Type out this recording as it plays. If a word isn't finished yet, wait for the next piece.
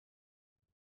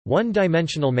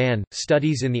One-Dimensional Man,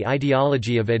 Studies in the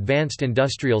Ideology of Advanced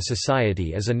Industrial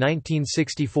Society is a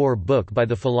 1964 book by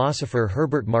the philosopher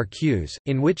Herbert Marcuse,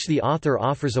 in which the author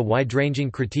offers a wide-ranging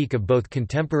critique of both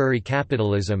contemporary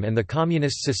capitalism and the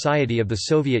communist society of the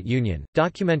Soviet Union,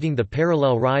 documenting the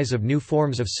parallel rise of new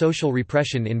forms of social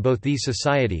repression in both these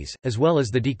societies, as well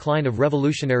as the decline of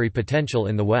revolutionary potential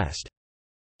in the West.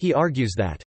 He argues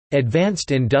that,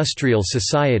 "...advanced industrial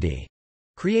society,"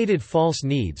 created false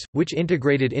needs, which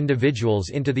integrated individuals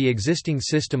into the existing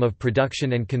system of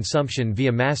production and consumption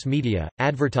via mass media,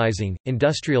 advertising,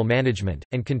 industrial management,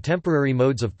 and contemporary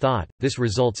modes of thought. This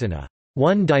results in a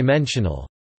one-dimensional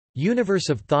universe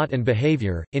of thought and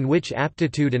behavior, in which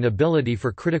aptitude and ability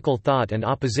for critical thought and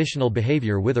oppositional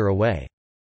behavior wither away.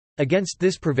 Against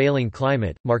this prevailing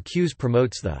climate, Marcuse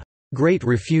promotes the Great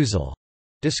Refusal,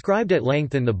 described at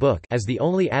length in the book, as the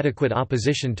only adequate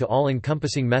opposition to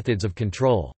all-encompassing methods of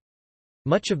control.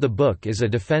 Much of the book is a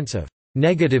defense of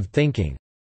negative thinking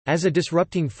as a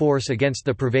disrupting force against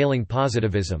the prevailing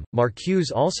positivism.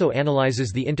 Marcuse also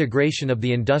analyzes the integration of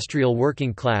the industrial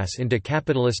working class into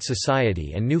capitalist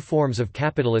society and new forms of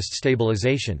capitalist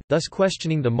stabilization, thus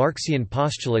questioning the Marxian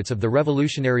postulates of the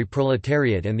revolutionary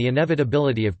proletariat and the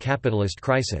inevitability of capitalist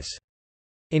crisis.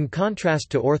 In contrast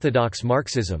to orthodox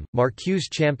Marxism,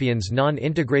 Marcuse champions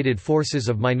non-integrated forces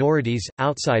of minorities,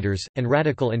 outsiders, and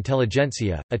radical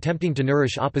intelligentsia, attempting to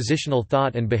nourish oppositional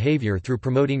thought and behavior through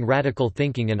promoting radical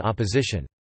thinking and opposition.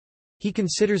 He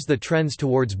considers the trends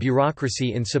towards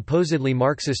bureaucracy in supposedly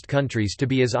Marxist countries to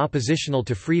be as oppositional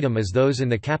to freedom as those in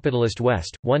the capitalist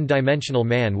West. One-Dimensional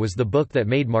Man was the book that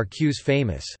made Marcuse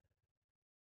famous.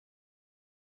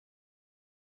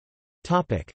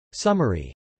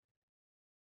 Summary.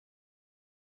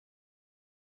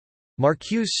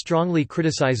 Marcuse strongly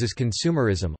criticizes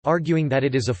consumerism, arguing that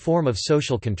it is a form of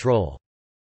social control.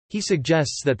 He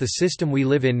suggests that the system we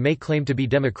live in may claim to be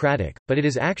democratic, but it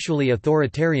is actually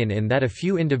authoritarian in that a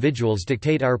few individuals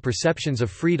dictate our perceptions of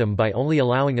freedom by only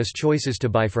allowing us choices to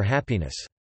buy for happiness.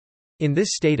 In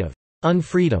this state of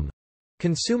unfreedom,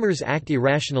 consumers act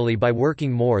irrationally by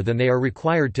working more than they are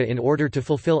required to in order to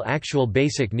fulfill actual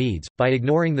basic needs, by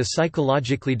ignoring the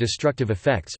psychologically destructive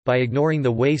effects, by ignoring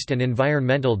the waste and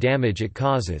environmental damage it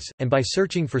causes, and by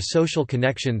searching for social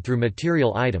connection through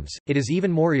material items. It is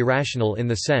even more irrational in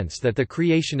the sense that the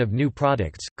creation of new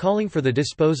products, calling for the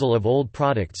disposal of old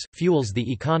products, fuels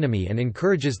the economy and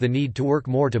encourages the need to work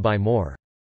more to buy more.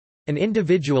 An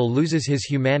individual loses his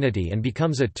humanity and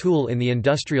becomes a tool in the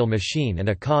industrial machine and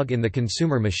a cog in the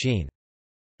consumer machine.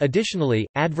 Additionally,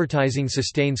 advertising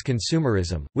sustains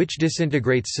consumerism, which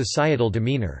disintegrates societal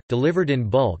demeanor, delivered in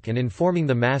bulk and informing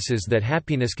the masses that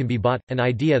happiness can be bought, an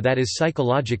idea that is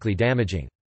psychologically damaging.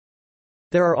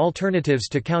 There are alternatives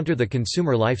to counter the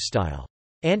consumer lifestyle.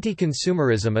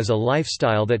 Anti-consumerism is a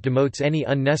lifestyle that demotes any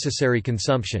unnecessary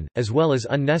consumption, as well as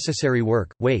unnecessary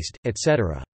work, waste,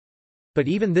 etc. But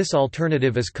even this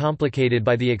alternative is complicated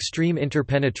by the extreme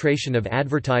interpenetration of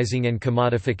advertising and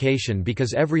commodification,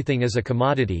 because everything is a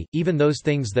commodity, even those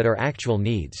things that are actual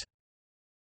needs.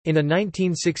 In a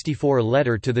 1964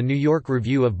 letter to the New York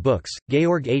Review of Books,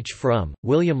 Georg H. Frum,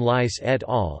 William Leiss et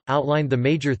al. Outlined the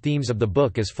major themes of the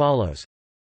book as follows.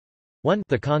 1.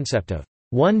 The concept of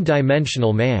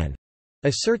one-dimensional man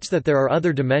asserts that there are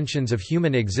other dimensions of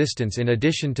human existence in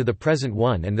addition to the present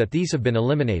one and that these have been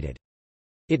eliminated.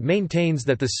 It maintains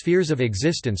that the spheres of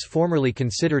existence formerly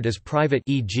considered as private,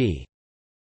 e.g.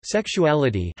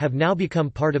 sexuality, have now become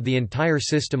part of the entire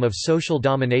system of social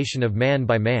domination of man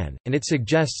by man, and it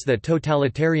suggests that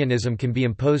totalitarianism can be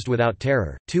imposed without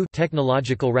terror. 2.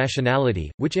 Technological rationality,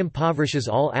 which impoverishes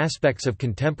all aspects of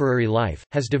contemporary life,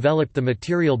 has developed the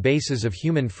material basis of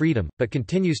human freedom, but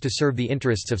continues to serve the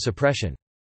interests of suppression.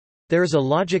 There is a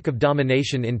logic of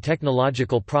domination in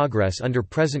technological progress under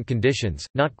present conditions.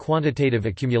 Not quantitative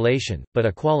accumulation, but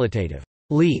a qualitative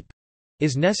leap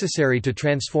is necessary to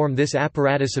transform this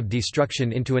apparatus of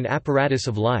destruction into an apparatus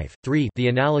of life. 3. The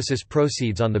analysis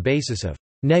proceeds on the basis of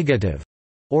negative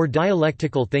or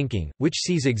dialectical thinking, which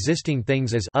sees existing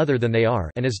things as other than they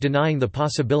are and as denying the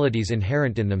possibilities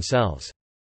inherent in themselves.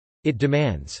 It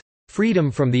demands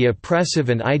freedom from the oppressive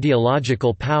and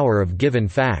ideological power of given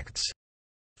facts.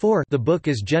 4. The book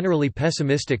is generally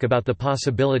pessimistic about the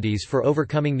possibilities for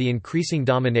overcoming the increasing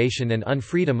domination and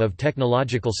unfreedom of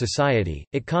technological society.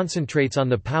 It concentrates on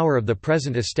the power of the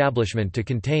present establishment to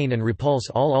contain and repulse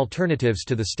all alternatives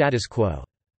to the status quo.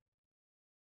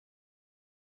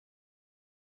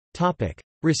 Topic: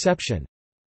 Reception.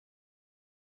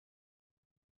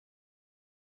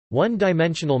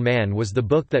 One-Dimensional Man was the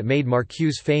book that made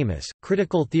Marcuse famous.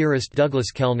 Critical theorist Douglas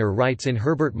Kellner writes in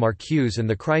Herbert Marcuse and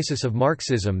the Crisis of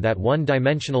Marxism that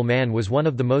One-Dimensional Man was one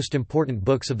of the most important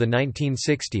books of the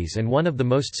 1960s and one of the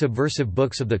most subversive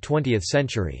books of the 20th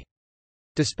century.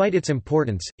 Despite its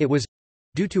importance, it was,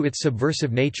 due to its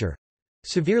subversive nature,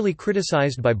 severely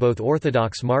criticized by both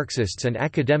orthodox Marxists and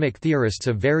academic theorists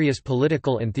of various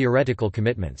political and theoretical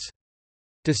commitments.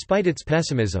 Despite its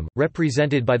pessimism,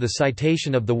 represented by the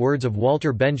citation of the words of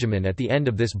Walter Benjamin at the end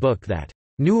of this book that,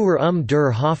 "Nur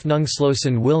der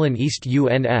Hoffnungslosen Willen ist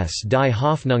uns die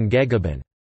Hoffnung gegeben."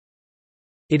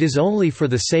 It is only for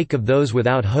the sake of those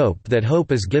without hope that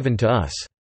hope is given to us.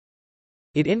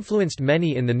 It influenced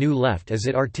many in the New Left as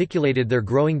it articulated their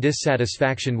growing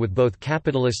dissatisfaction with both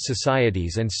capitalist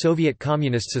societies and Soviet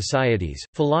communist societies.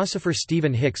 Philosopher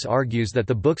Stephen Hicks argues that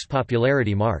the book's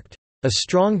popularity marked a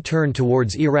strong turn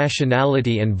towards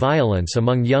irrationality and violence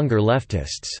among younger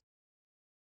leftists.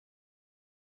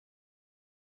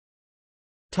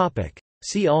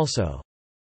 See also: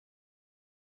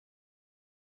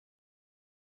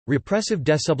 repressive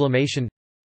desublimation,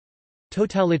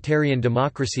 totalitarian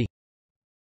democracy,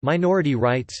 minority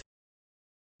rights,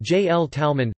 J. L.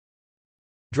 Talman,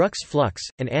 Drux Flux,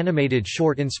 an animated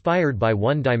short inspired by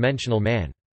One-Dimensional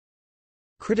Man,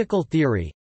 critical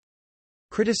theory,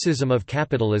 criticism of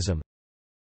capitalism,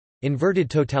 inverted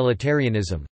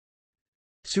totalitarianism,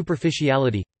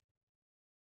 superficiality.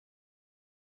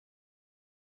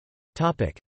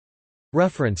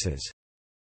 References.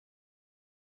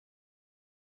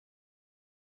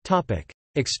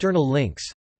 External links.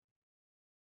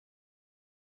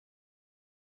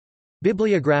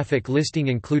 Bibliographic listing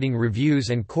including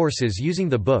reviews and courses using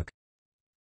the book.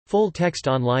 Full text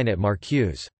online at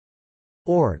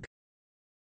marcuse.org.